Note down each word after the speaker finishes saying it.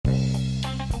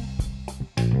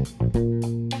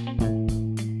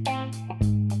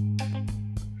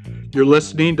You're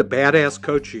listening to Badass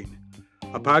Coaching,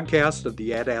 a podcast of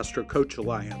the Ad Astra Coach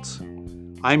Alliance.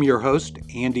 I'm your host,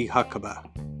 Andy Huckabee.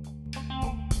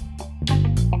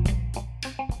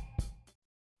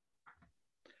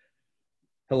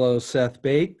 Hello, Seth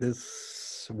Bate.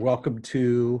 Welcome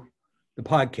to the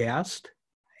podcast.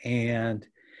 And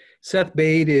Seth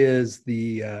Bate is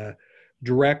the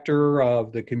director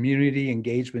of the Community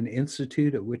Engagement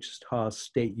Institute at Wichita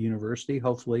State University.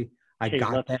 Hopefully I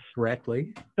got that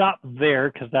correctly. Stop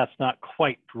there, because that's not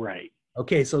quite right.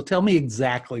 Okay, so tell me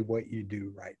exactly what you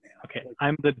do right now. Okay,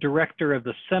 I'm the director of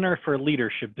the Center for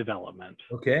Leadership Development,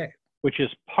 Okay. which is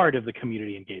part of the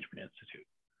Community Engagement Institute.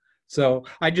 So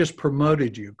I just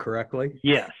promoted you, correctly?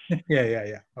 Yes.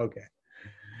 Yeah. Okay.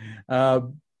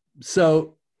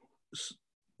 So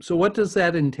what does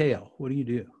that entail? What do you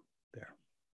do there?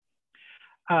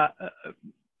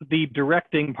 The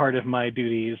directing part of my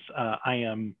duties, I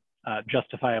am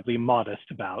justifiably modest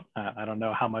about. I don't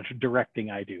know how much directing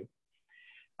I do.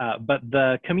 But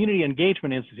the Community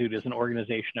Engagement Institute is an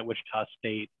organization at Wichita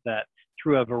State that,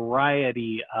 through a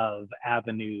variety of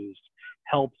avenues,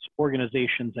 helps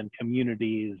organizations and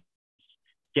communities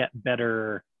get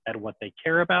better at what they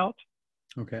care about.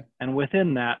 Okay. And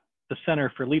within that, the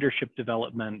Center for Leadership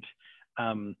Development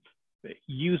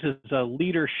uses a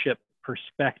leadership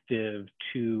perspective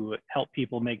to help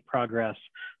people make progress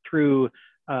through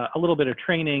a little bit of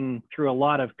training, through a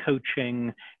lot of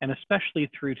coaching, and especially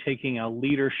through taking a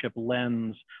leadership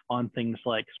lens on things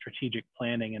like strategic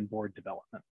planning and board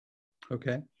development.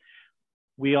 Okay.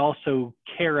 We also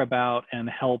care about and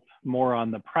help more on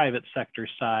the private sector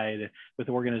side with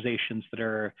organizations that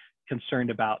are concerned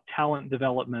about talent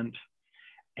development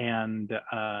and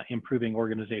improving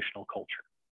organizational culture.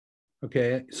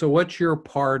 Okay. So what's your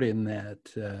part in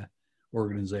that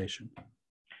organization?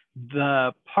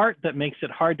 The part that makes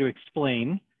it hard to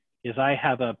explain is I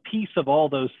have a piece of all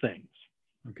those things.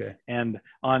 Okay. And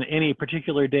on any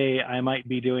particular day, I might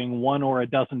be doing one or a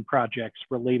dozen projects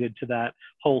related to that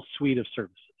whole suite of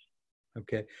services.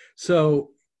 Okay.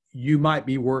 So you might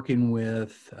be working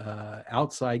with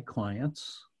outside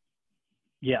clients.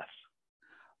 Yes.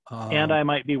 And I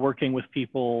might be working with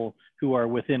people who are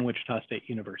within Wichita State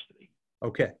University.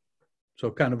 Okay. So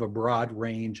kind of a broad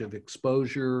range of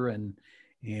exposure and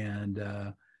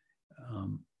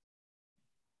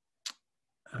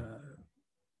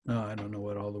I don't know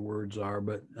what all the words are,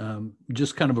 but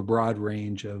just kind of a broad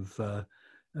range of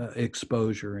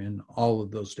exposure in all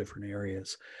of those different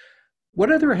areas.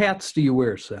 What other hats do you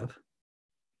wear, Seth?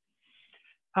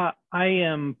 I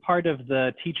am part of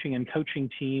the teaching and coaching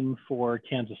team for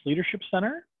Kansas Leadership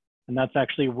Center, and that's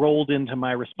actually rolled into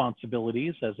my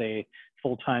responsibilities as a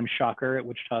full-time shocker at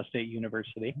Wichita State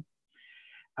University.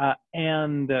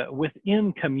 And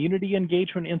within Community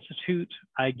Engagement Institute,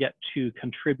 I get to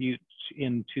contribute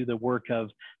into the work of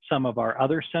some of our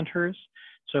other centers.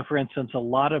 So for instance, a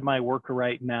lot of my work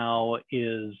right now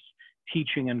is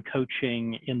teaching and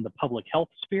coaching in the public health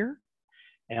sphere.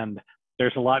 And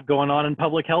there's a lot going on in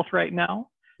public health right now.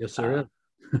 Yes, there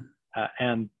is.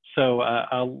 And so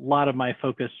a lot of my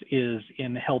focus is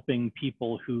in helping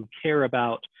people who care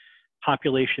about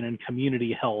population and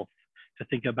community health to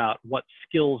think about what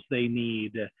skills they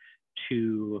need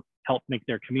to help make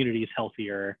their communities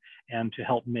healthier and to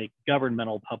help make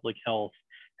governmental public health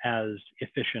as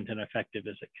efficient and effective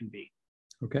as it can be.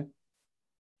 Okay.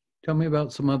 Tell me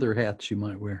about some other hats you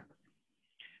might wear.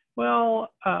 Well,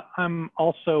 I'm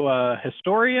also a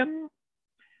historian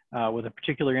with a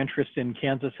particular interest in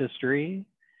Kansas history.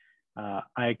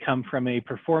 I come from a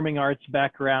performing arts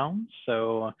background,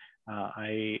 so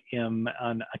I am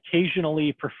an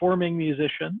occasionally performing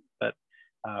musician, but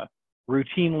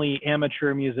routinely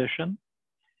amateur musician.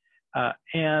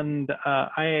 And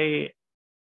I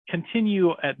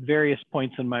continue at various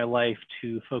points in my life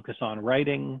to focus on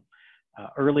writing.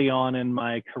 Early on in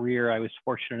my career, I was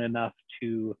fortunate enough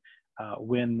to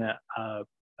win a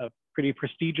pretty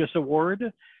prestigious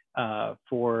award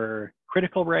for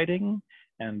critical writing.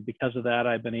 And because of that,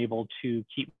 I've been able to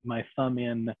keep my thumb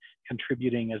in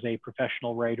contributing as a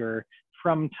professional writer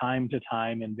from time to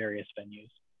time in various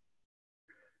venues.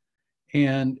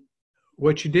 And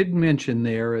what you didn't mention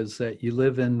there is that you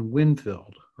live in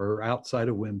Winfield, or outside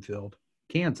of Winfield,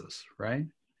 Kansas, right?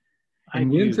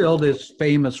 And Winfield is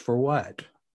famous for what?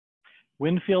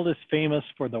 Winfield is famous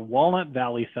for the Walnut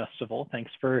Valley Festival.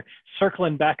 Thanks for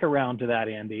circling back around to that,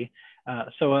 Andy.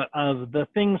 So of the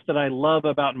things that I love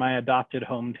about my adopted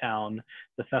hometown,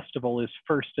 the festival is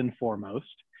first and foremost.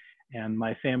 And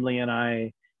my family and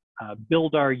I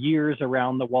build our years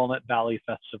around the Walnut Valley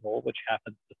Festival, which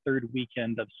happens the third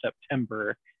weekend of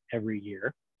September every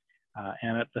year.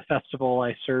 And at the festival,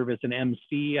 I serve as an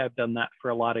MC. I've done that for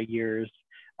a lot of years.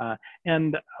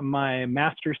 And my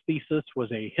master's thesis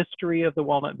was a history of the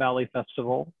Walnut Valley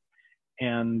Festival.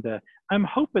 And I'm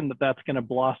hoping that that's going to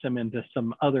blossom into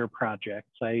some other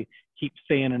projects. I keep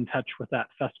staying in touch with that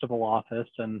festival office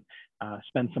and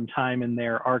spend some time in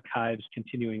their archives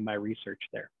continuing my research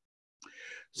there.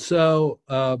 So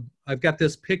I've got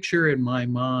this picture in my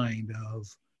mind of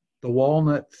the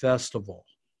Walnut Festival,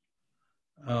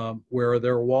 where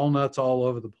there are walnuts all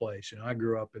over the place. You know, I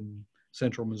grew up in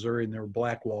central Missouri and there were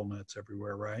black walnuts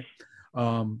everywhere, right?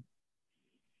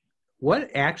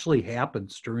 What actually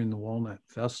happens during the Walnut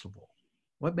Festival?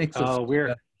 What makes it so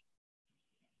special?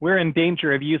 We're in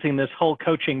danger of using this whole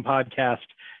coaching podcast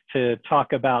to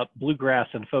talk about bluegrass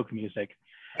and folk music.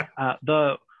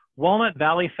 The Walnut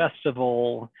Valley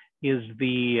Festival is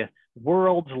the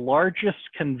world's largest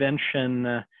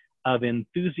convention of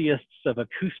enthusiasts of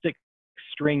acoustic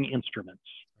string instruments.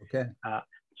 Okay.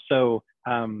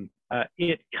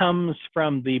 It comes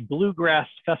from the bluegrass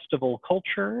festival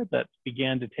culture that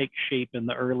began to take shape in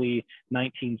the early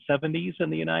 1970s in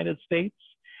the United States.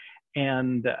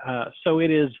 And so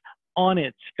it is on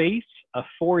its face a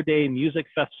 4-day music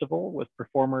festival with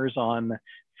performers on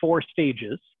 4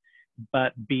 stages.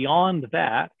 But beyond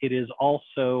that, it is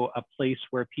also a place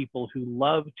where people who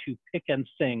love to pick and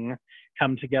sing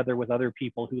come together with other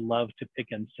people who love to pick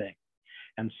and sing.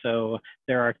 And so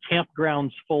there are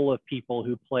campgrounds full of people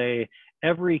who play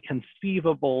every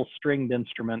conceivable stringed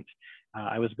instrument.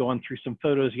 I was going through some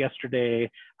photos yesterday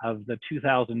of the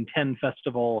 2010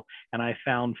 festival, and I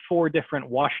found 4 different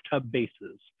washtub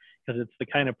basses, because it's the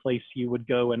kind of place you would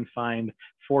go and find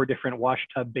 4 different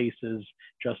washtub basses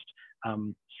just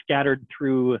scattered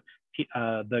through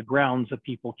the grounds of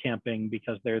people camping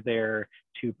because they're there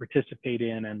to participate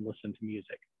in and listen to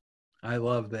music. I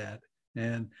love that.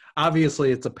 And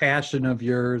obviously it's a passion of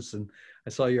yours, and I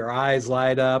saw your eyes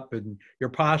light up and your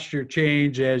posture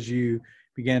change as you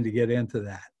began to get into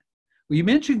that. Well, you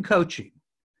mentioned coaching.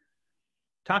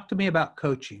 Talk to me about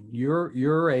coaching.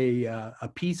 You're a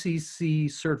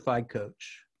PCC certified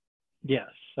coach. Yes.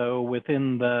 So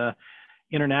within the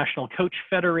International Coach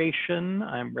Federation,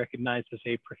 I'm recognized as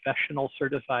a professional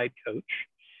certified coach.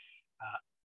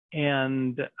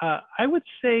 And I would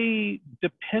say,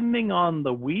 depending on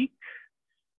the week,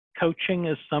 coaching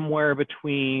is somewhere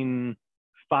between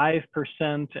 5%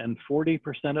 and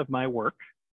 40% of my work.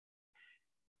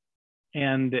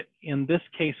 And in this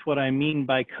case, what I mean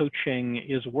by coaching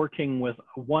is working with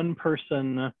one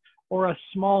person or a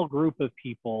small group of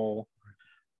people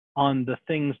on the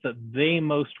things that they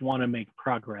most want to make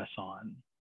progress on,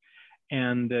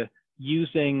 and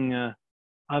using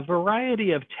a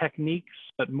variety of techniques,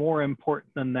 but more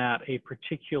important than that, a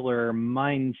particular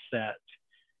mindset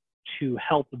to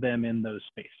help them in those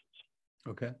spaces.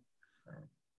 Okay.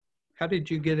 How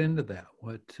did you get into that?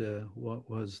 What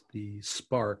was the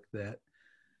spark that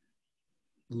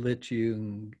lit you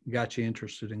and got you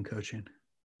interested in coaching?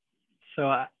 So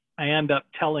I end up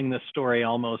telling this story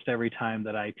almost every time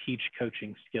that I teach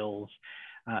coaching skills.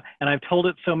 And I've told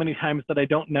it so many times that I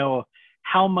don't know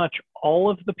how much all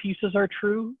of the pieces are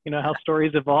true. You know how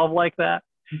stories evolve like that.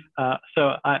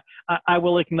 So I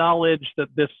will acknowledge that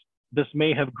this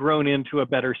may have grown into a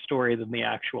better story than the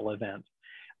actual event.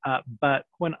 But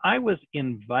when I was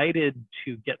invited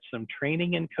to get some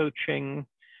training in coaching,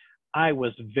 I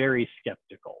was very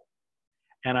skeptical.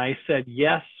 And I said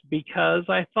yes, because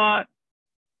I thought,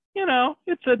 you know,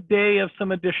 it's a day of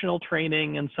some additional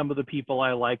training and some of the people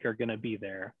I like are going to be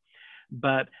there.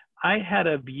 But I had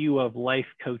a view of life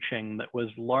coaching that was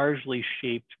largely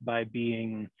shaped by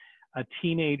being a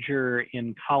teenager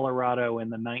in Colorado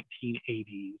in the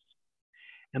 1980s.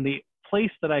 And the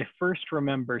place that I first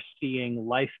remember seeing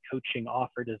life coaching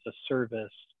offered as a service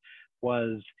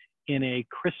was in a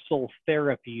crystal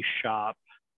therapy shop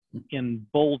in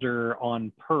Boulder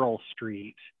on Pearl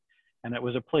Street. And it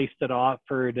was a place that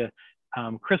offered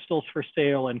crystals for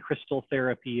sale and crystal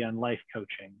therapy and life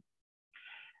coaching.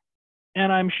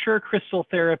 And I'm sure crystal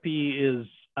therapy is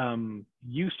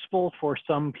useful for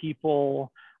some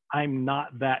people. I'm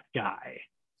not that guy.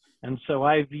 And so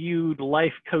I viewed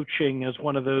life coaching as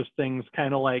one of those things,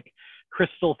 kind of like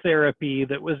crystal therapy,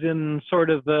 that was in sort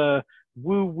of the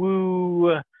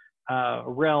woo-woo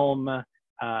realm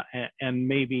and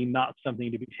maybe not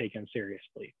something to be taken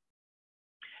seriously.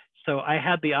 So I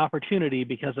had the opportunity,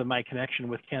 because of my connection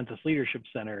with Kansas Leadership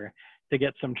Center, to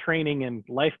get some training in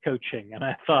life coaching. And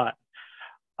I thought,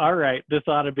 all right, this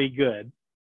ought to be good.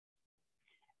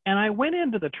 And I went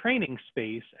into the training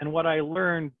space, and what I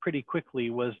learned pretty quickly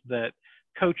was that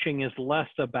coaching is less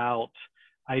about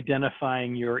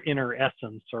identifying your inner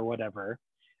essence or whatever,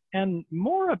 and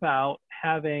more about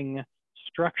having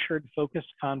structured,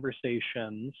 focused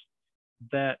conversations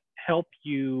that help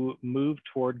you move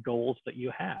toward goals that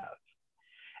you have.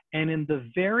 And in the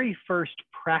very first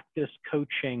practice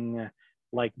coaching,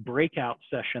 like breakout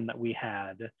session that we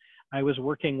had, I was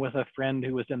working with a friend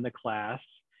who was in the class,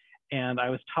 and I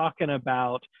was talking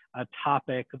about a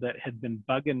topic that had been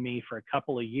bugging me for a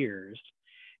couple of years.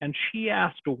 And she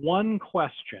asked one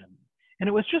question, and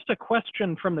it was just a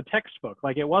question from the textbook.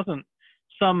 Like, it wasn't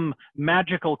some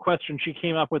magical question she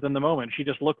came up with in the moment. She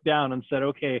just looked down and said,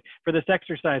 okay, for this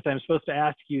exercise, I'm supposed to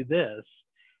ask you this.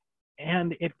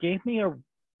 And it gave me a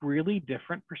really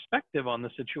different perspective on the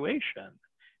situation,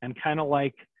 and kind of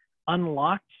like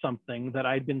unlocked something that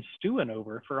I'd been stewing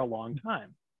over for a long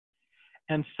time.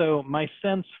 And so my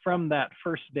sense from that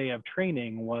first day of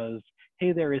training was,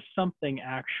 hey, there is something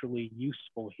actually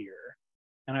useful here.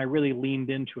 And I really leaned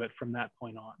into it from that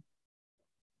point on.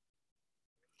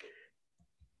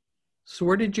 So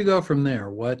where did you go from there?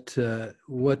 What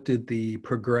did the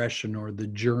progression or the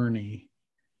journey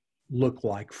look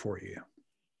like for you?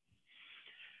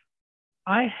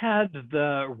 I had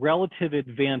the relative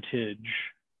advantage,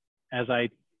 as I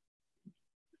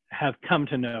have come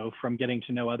to know from getting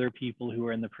to know other people who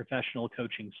are in the professional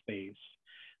coaching space,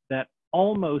 that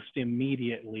almost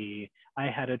immediately I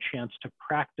had a chance to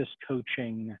practice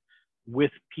coaching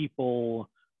with people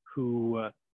who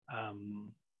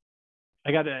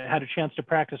had a chance to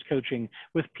practice coaching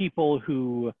with people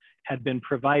who had been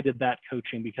provided that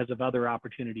coaching because of other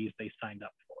opportunities they signed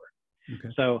up for.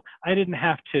 Okay. So I didn't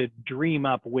have to dream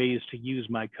up ways to use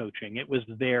my coaching. It was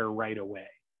there right away.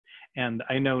 And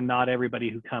I know not everybody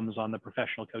who comes on the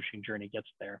professional coaching journey gets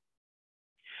there.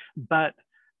 But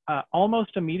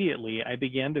almost immediately, I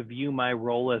began to view my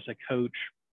role as a coach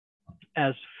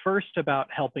as first about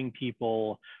helping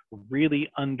people really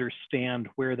understand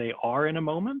where they are in a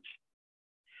moment.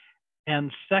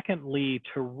 And secondly,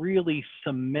 to really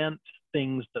cement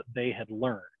things that they had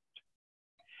learned.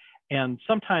 And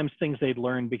sometimes things they'd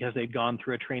learned because they'd gone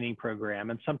through a training program,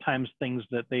 and sometimes things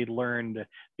that they'd learned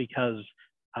because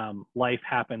life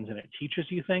happens and it teaches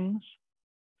you things.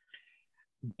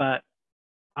 But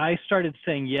I started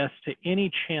saying yes to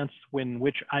any chance in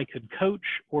which I could coach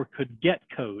or could get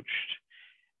coached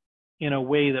in a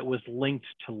way that was linked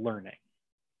to learning.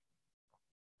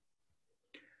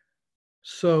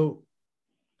 So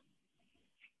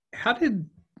how did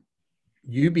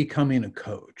you becoming a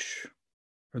coach,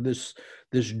 or this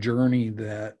journey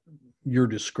that you're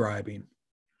describing,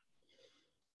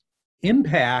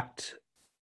 impact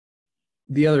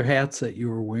the other hats that you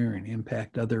were wearing,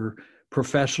 impact other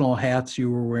professional hats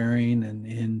you were wearing, and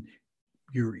in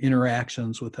your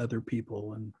interactions with other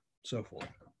people and so forth?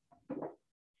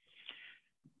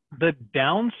 The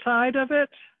downside of it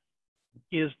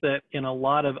is that in a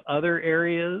lot of other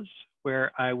areas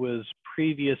where I was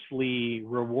previously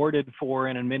rewarded for,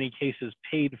 and in many cases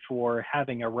paid for,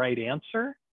 having a right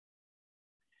answer,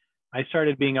 I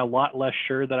started being a lot less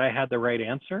sure that I had the right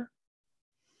answer.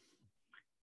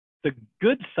 The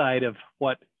good side of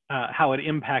how it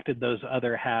impacted those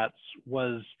other hats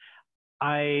was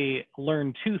I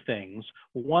learned two things.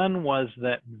 One was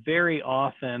that very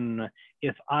often,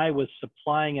 if I was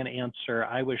supplying an answer,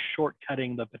 I was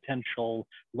shortcutting the potential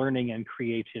learning and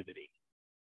creativity.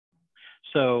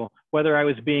 So whether I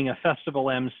was being a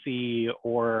festival MC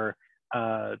or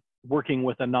working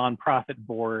with a nonprofit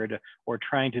board or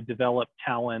trying to develop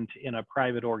talent in a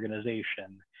private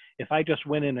organization, if I just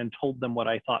went in and told them what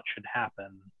I thought should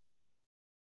happen,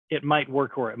 it might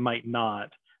work or it might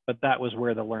not, but that was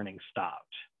where the learning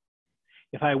stopped.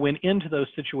 If I went into those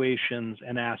situations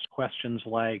and asked questions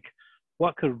like,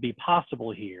 what could be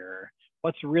possible here?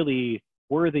 What's really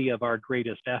worthy of our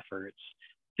greatest efforts?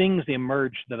 Things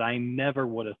emerged that I never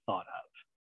would have thought of.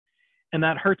 And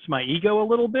that hurts my ego a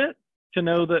little bit to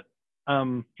know that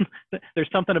there's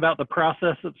something about the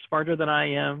process that's smarter than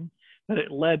I am, but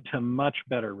it led to much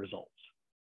better results.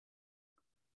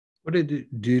 What did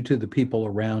it do to the people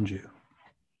around you?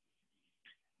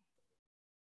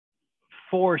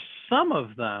 For some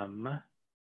of them,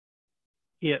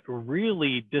 it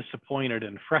really disappointed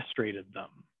and frustrated them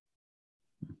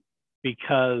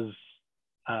because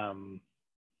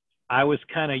I was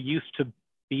kind of used to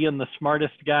being the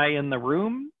smartest guy in the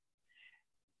room,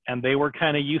 and they were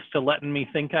kind of used to letting me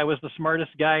think I was the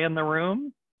smartest guy in the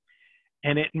room.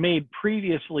 And it made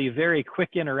previously very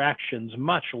quick interactions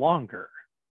much longer,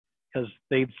 because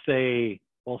they'd say,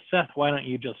 well, Seth, why don't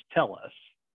you just tell us?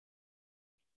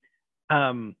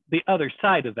 The other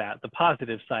side of that, the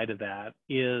positive side of that,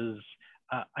 is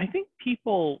I think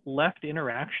people left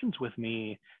interactions with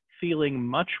me feeling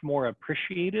much more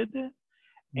appreciated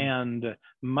and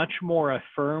much more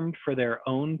affirmed for their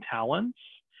own talents,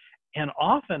 and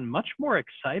often much more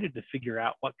excited to figure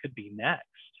out what could be next.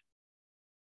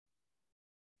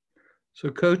 So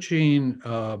coaching,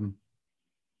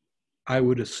 I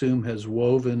would assume, has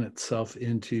woven itself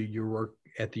into your work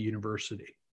at the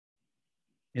university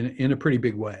in a pretty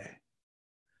big way.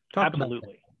 Talk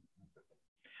Absolutely.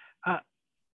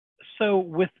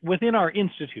 So within our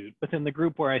institute, within the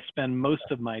group where I spend most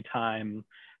of my time,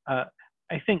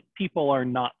 I think people are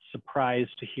not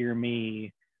surprised to hear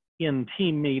me in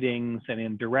team meetings and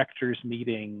in directors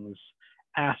meetings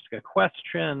ask a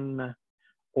question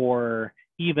or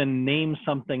even name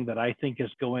something that I think is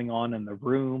going on in the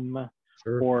room.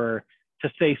 Sure. Or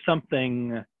to say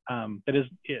something that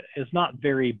is not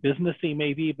very businessy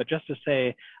maybe, but just to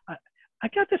say, I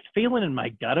got this feeling in my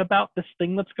gut about this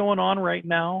thing that's going on right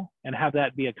now, and have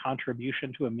that be a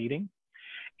contribution to a meeting.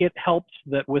 It helps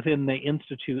that within the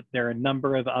Institute, there are a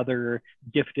number of other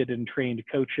gifted and trained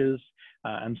coaches,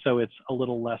 and so it's a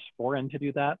little less foreign to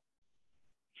do that.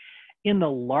 In the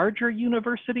larger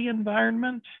university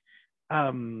environment,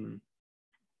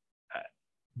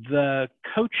 the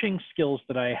coaching skills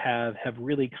that I have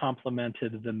really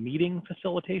complemented the meeting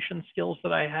facilitation skills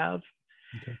that I have.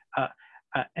 Okay.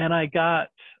 And I got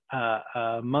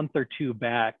a month or two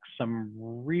back some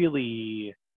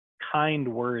really kind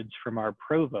words from our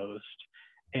provost.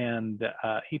 And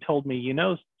he told me, you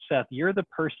know, Seth, you're the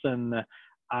person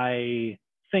I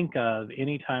think of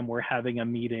anytime we're having a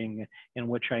meeting in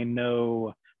which I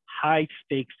know high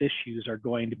stakes issues are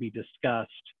going to be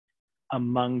discussed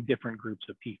among different groups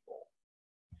of people.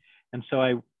 And so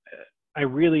I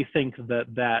really think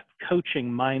that coaching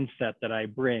mindset that I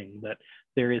bring, that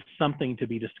there is something to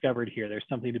be discovered here, there's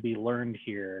something to be learned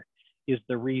here, is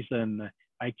the reason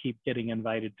I keep getting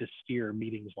invited to steer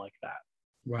meetings like that.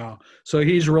 Wow. So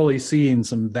he's really seeing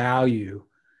some value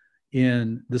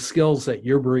in the skills that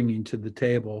you're bringing to the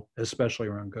table, especially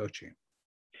around coaching.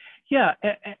 Yeah,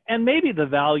 and maybe the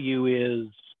value is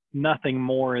nothing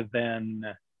more than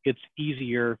it's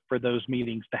easier for those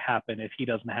meetings to happen if he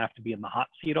doesn't have to be in the hot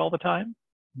seat all the time.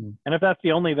 Mm. And if that's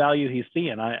the only value he's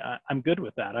seeing, I'm good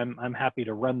with that. I'm happy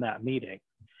to run that meeting.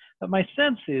 But my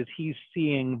sense is he's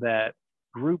seeing that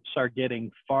groups are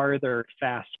getting farther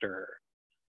faster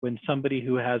when somebody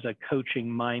who has a coaching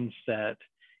mindset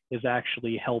is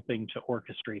actually helping to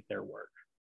orchestrate their work.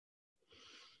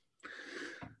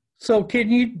 So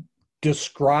can you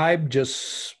describe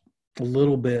just a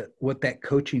little bit what that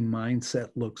coaching mindset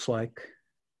looks like?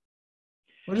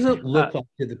 What does it look like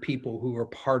to the people who are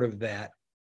part of that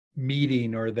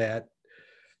meeting or that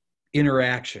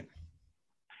interaction?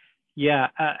 Yeah,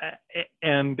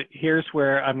 and here's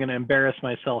where I'm going to embarrass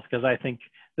myself, because I think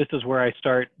this is where I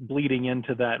start bleeding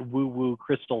into that woo-woo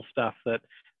crystal stuff that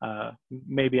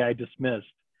maybe I dismissed.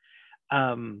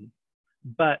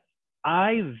 But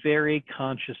I very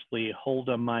consciously hold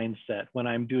a mindset when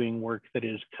I'm doing work that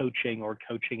is coaching or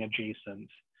coaching adjacent,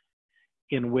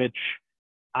 in which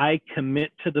I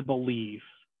commit to the belief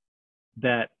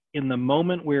that in the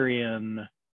moment we're in,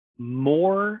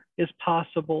 more is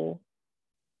possible,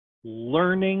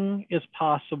 learning is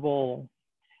possible,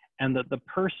 and that the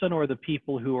person or the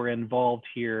people who are involved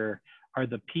here are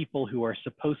the people who are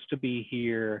supposed to be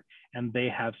here, and they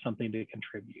have something to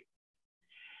contribute.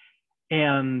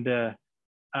 And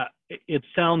it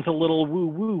sounds a little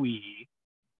woo-woo-y,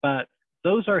 but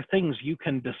those are things you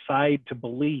can decide to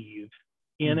believe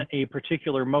in a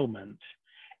particular moment.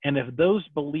 And if those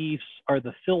beliefs are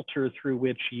the filter through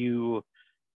which you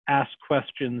ask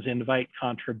questions, invite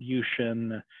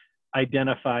contribution,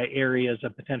 identify areas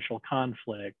of potential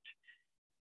conflict,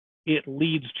 it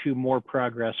leads to more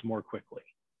progress more quickly.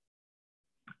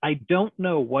 I don't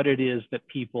know what it is that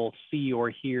people see or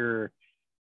hear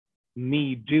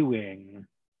me doing,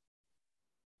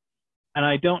 and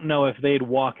I don't know if they'd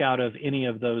walk out of any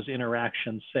of those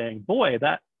interactions saying, boy,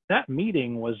 that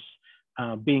meeting was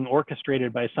being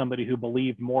orchestrated by somebody who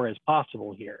believed more is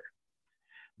possible here.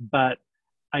 But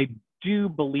I do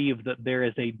believe that there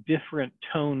is a different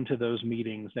tone to those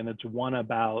meetings, and it's one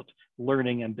about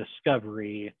learning and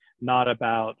discovery, not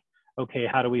about, okay,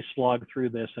 how do we slog through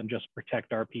this and just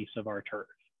protect our piece of our turf?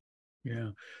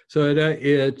 Yeah. So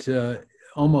it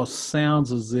almost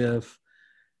sounds as if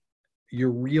you're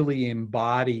really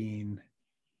embodying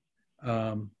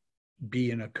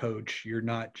being a coach. You're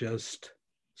not just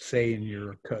saying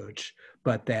you're a coach,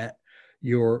 but that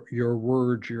your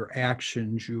words, your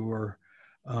actions, your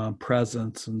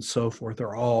presence and so forth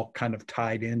are all kind of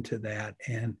tied into that,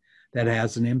 and that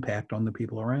has an impact on the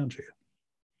people around you.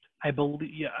 I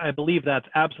believe that's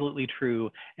absolutely true,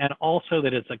 and also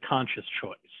that it's a conscious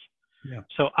choice. Yeah.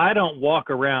 So I don't walk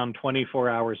around 24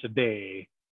 hours a day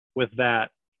with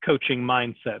that coaching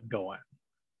mindset going.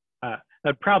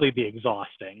 That'd probably be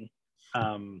exhausting.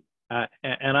 And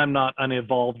I'm not an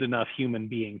evolved enough human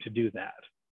being to do that.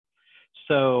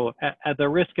 So at the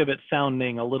risk of it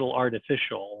sounding a little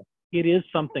artificial, it is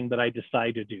something that I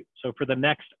decide to do. So for the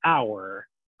next hour,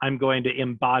 I'm going to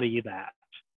embody that.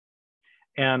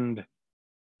 And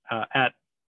at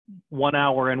 1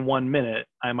 hour and 1 minute,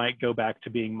 I might go back to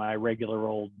being my regular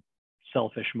old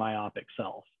selfish, myopic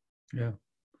self. Yeah.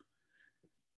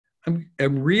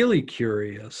 I'm really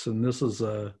curious, and this is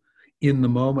a in the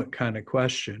moment kind of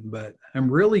question, but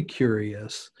I'm really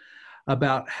curious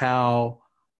about how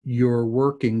your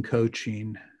work in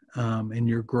coaching and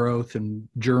your growth and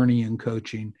journey in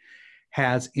coaching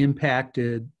has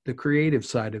impacted the creative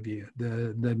side of you,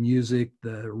 the music,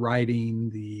 the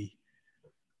writing, the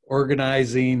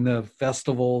organizing, the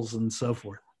festivals, and so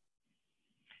forth.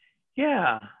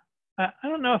 Yeah, I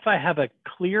don't know if I have a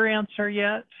clear answer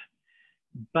yet,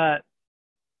 but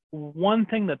one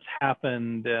thing that's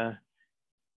happened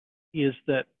is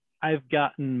that I've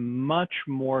gotten much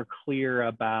more clear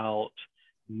about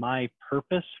my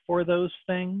purpose for those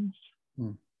things.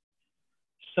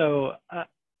 So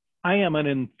I am an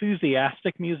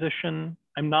enthusiastic musician.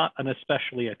 I'm not an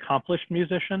especially accomplished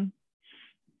musician.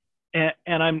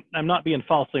 And I'm not being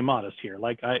falsely modest here.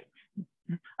 Like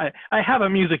I have a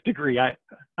music degree.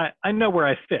 I know where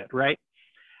I fit, right?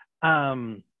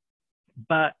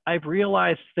 But I've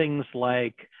realized things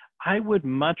like I would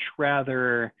much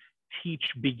rather teach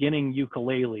beginning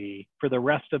ukulele for the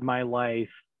rest of my life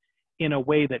in a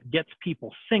way that gets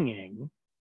people singing,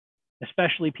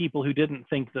 especially people who didn't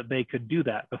think that they could do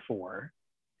that before,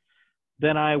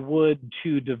 than I would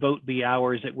to devote the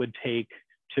hours it would take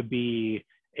to be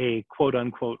a quote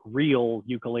unquote real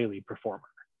ukulele performer.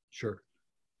 Sure.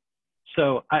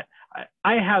 So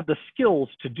I have the skills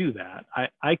to do that.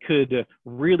 I could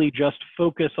really just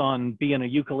focus on being a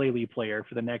ukulele player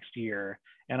for the next year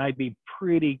and I'd be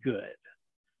pretty good.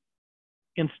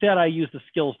 Instead, I use the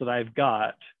skills that I've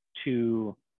got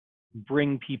to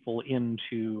bring people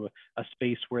into a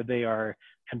space where they are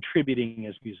contributing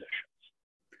as musicians.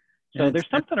 So there's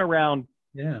something around,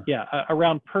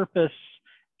 around purpose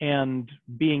and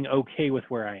being okay with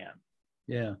where I am.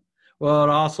 Yeah. Well, it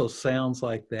also sounds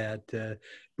like that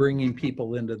bringing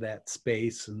people into that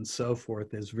space and so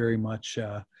forth is very much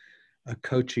a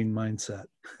coaching mindset.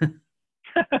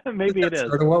 Maybe it is.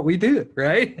 Sort of what we do,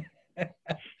 right?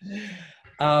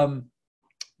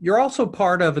 You're also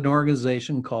part of an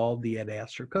organization called the Ad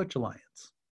Astra Coach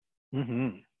Alliance.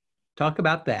 Mm-hmm. Talk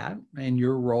about that and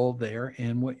your role there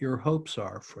and what your hopes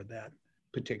are for that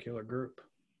particular group.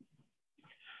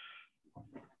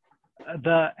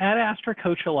 The Ad Astra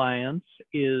Coach Alliance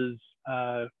is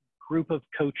a group of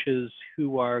coaches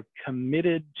who are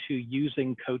committed to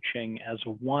using coaching as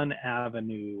one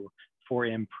avenue for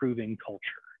improving culture.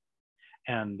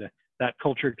 And that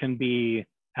culture can be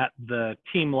at the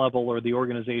team level or the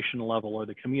organization level or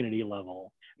the community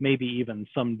level, maybe even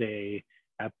someday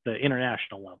at the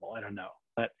international level. I don't know.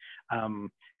 But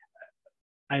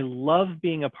I love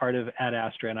being a part of Ad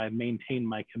Astra, and I've maintained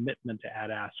my commitment to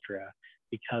Ad Astra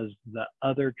because the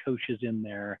other coaches in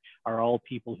there are all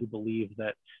people who believe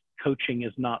that coaching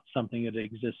is not something that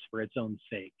exists for its own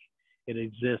sake. It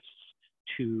exists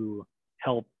to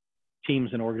help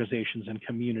teams and organizations and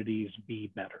communities be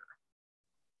better.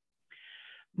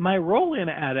 My role in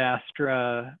Ad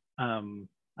Astra, I'm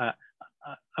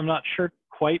not sure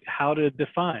quite how to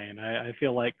define. I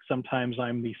feel like sometimes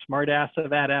I'm the smartass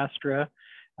of Ad Astra.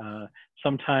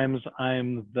 Sometimes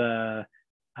I'm the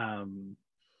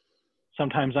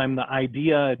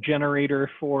idea generator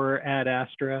for Ad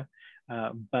Astra,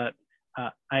 but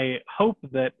I hope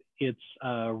that it's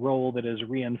a role that is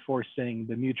reinforcing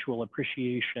the mutual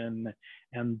appreciation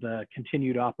and the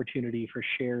continued opportunity for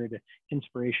shared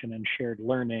inspiration and shared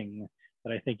learning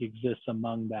that I think exists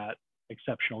among that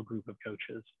exceptional group of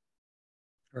coaches.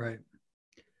 Right.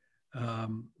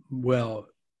 Well,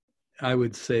 I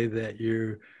would say that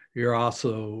you're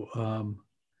also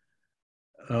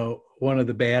one of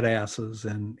the badasses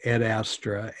in Ad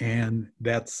Astra, and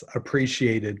that's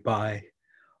appreciated by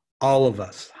all of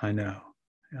us, I know.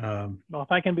 Well,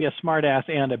 if I can be a smart ass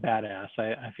and a badass,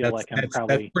 I feel like I'm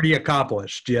probably... That's pretty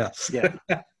accomplished, yes. Yeah.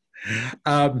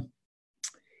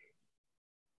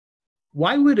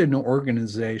 Why would an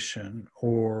organization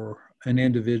or an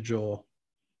individual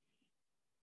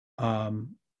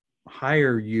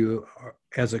hire you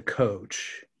as a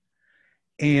coach,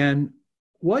 and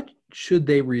what should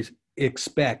they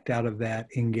expect out of that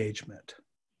engagement?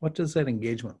 What does that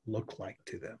engagement look like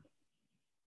to them?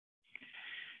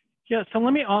 Yeah, so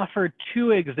let me offer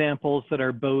two examples that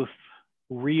are both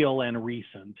real and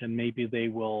recent, and maybe they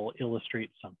will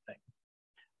illustrate something.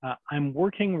 I'm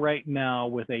working right now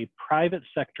with a private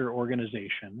sector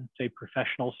organization. It's a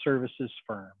professional services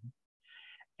firm.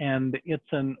 And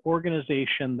it's an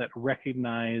organization that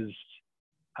recognized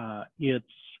its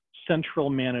central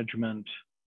management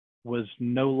was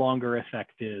no longer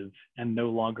effective and no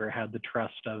longer had the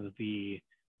trust of the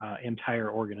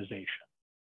entire organization.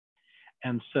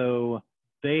 And so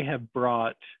they have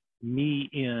brought me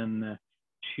in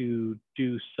to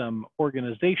do some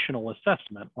organizational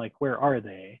assessment, like where are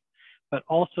they, but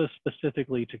also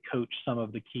specifically to coach some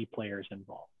of the key players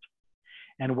involved.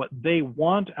 And what they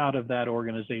want out of that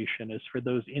organization is for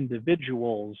those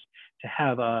individuals to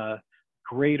have a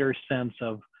greater sense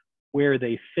of where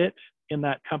they fit in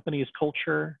that company's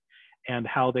culture and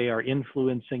how they are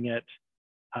influencing it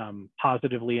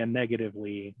positively and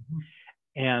negatively,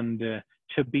 and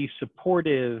to be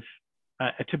supportive,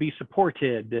 to be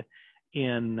supported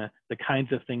in the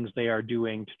kinds of things they are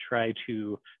doing to try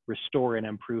to restore and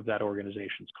improve that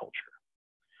organization's culture.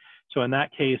 So in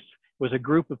that case, it was a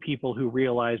group of people who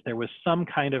realized there was some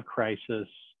kind of crisis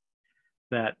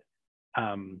that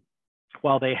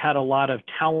while they had a lot of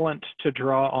talent to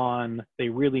draw on, they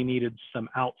really needed some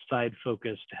outside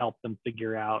focus to help them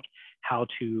figure out how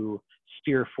to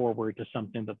steer forward to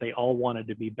something that they all wanted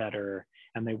to be better,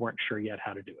 and they weren't sure yet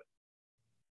how to do it.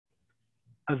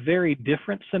 A very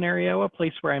different scenario, a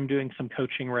place where I'm doing some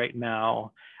coaching right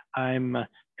now, I'm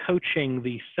coaching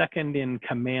the second in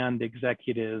command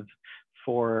executive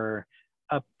for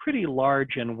a pretty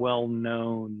large and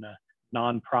well-known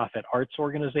nonprofit arts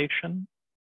organization.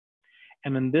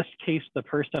 And in this case, the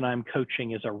person I'm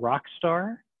coaching is a rock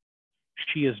star.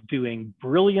 She is doing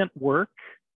brilliant work,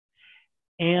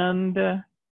 and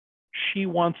she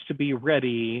wants to be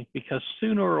ready because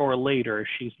sooner or later,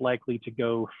 she's likely to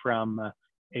go from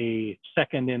a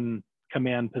second in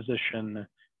command position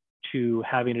to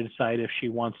having to decide if she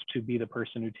wants to be the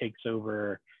person who takes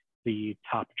over the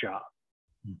top job.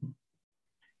 Mm-hmm.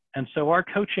 And so our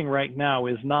coaching right now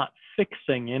is not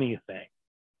fixing anything.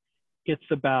 It's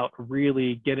about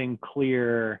really getting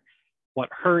clear what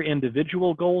her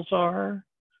individual goals are,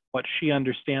 what she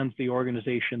understands the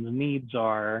organization's needs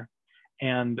are,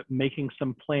 and making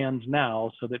some plans now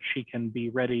so that she can be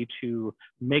ready to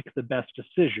make the best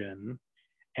decision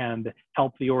and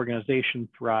help the organization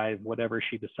thrive, whatever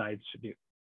she decides to do.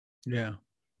 Yeah.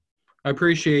 I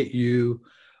appreciate you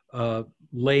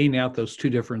laying out those two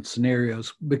different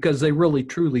scenarios because they really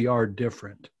truly are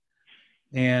different.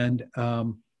 And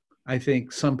I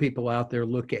think some people out there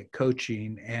look at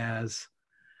coaching as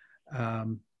a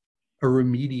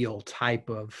remedial type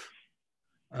of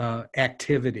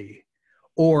activity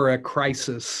or a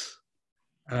crisis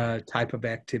type of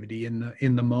activity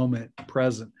in the moment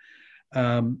present.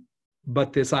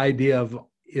 But this idea of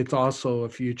it's also a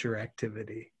future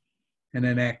activity and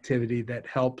an activity that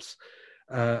helps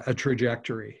a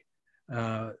trajectory,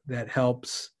 that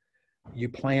helps you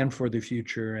plan for the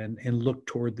future and look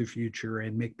toward the future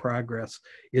and make progress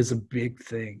is a big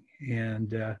thing.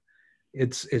 And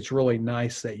it's really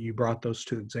nice that you brought those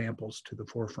two examples to the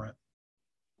forefront.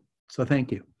 So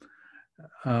thank you.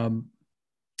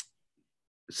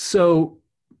 So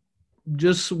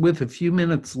just with a few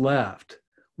minutes left,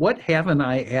 what haven't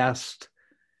I asked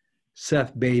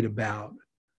Seth Bate about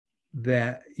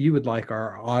that you would like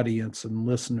our audience and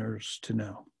listeners to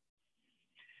know?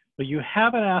 Well, you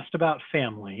haven't asked about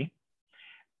family.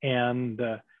 And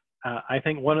I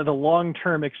think one of the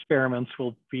long-term experiments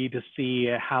will be to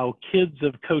see how kids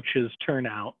of coaches turn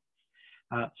out.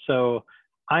 So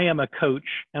I am a coach,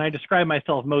 and I describe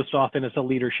myself most often as a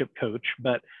leadership coach,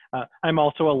 but I'm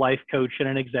also a life coach and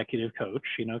an executive coach,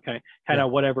 you know, kind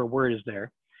of whatever word is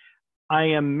there. I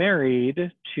am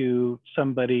married to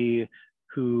somebody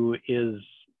who is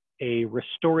a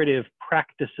restorative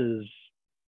practices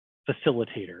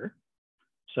facilitator.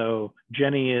 So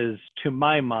Jenny is, to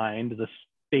my mind, the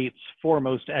state's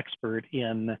foremost expert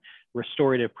in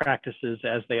restorative practices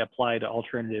as they apply to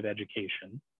alternative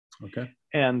education. Okay.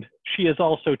 And she is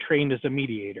also trained as a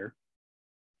mediator.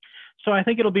 So I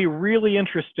think it'll be really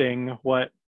interesting what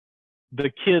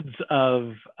the kids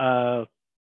of a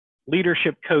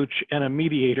leadership coach and a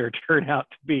mediator turn out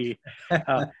to be,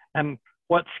 and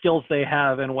what skills they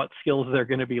have and what skills they're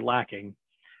going to be lacking.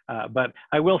 But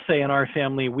I will say in our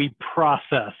family, we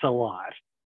process a lot.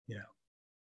 Yeah.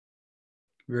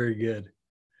 Very good.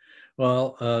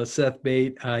 Well, Seth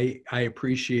Bate, I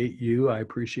appreciate you. I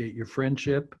appreciate your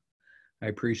friendship. I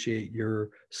appreciate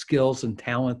your skills and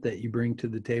talent that you bring to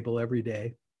the table every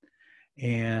day.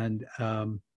 And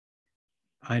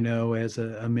I know as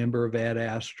a member of Ad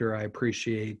Astra, I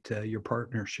appreciate your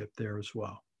partnership there as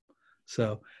well.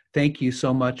 So thank you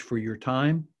so much for your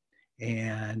time,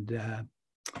 and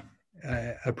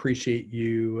I appreciate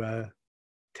you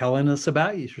telling us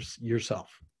about yourself.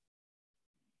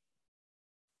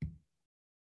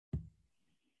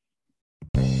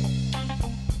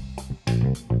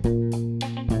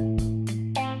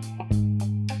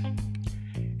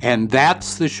 And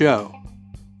that's the show.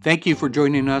 Thank you for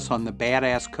joining us on the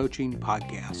Badass Coaching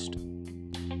Podcast.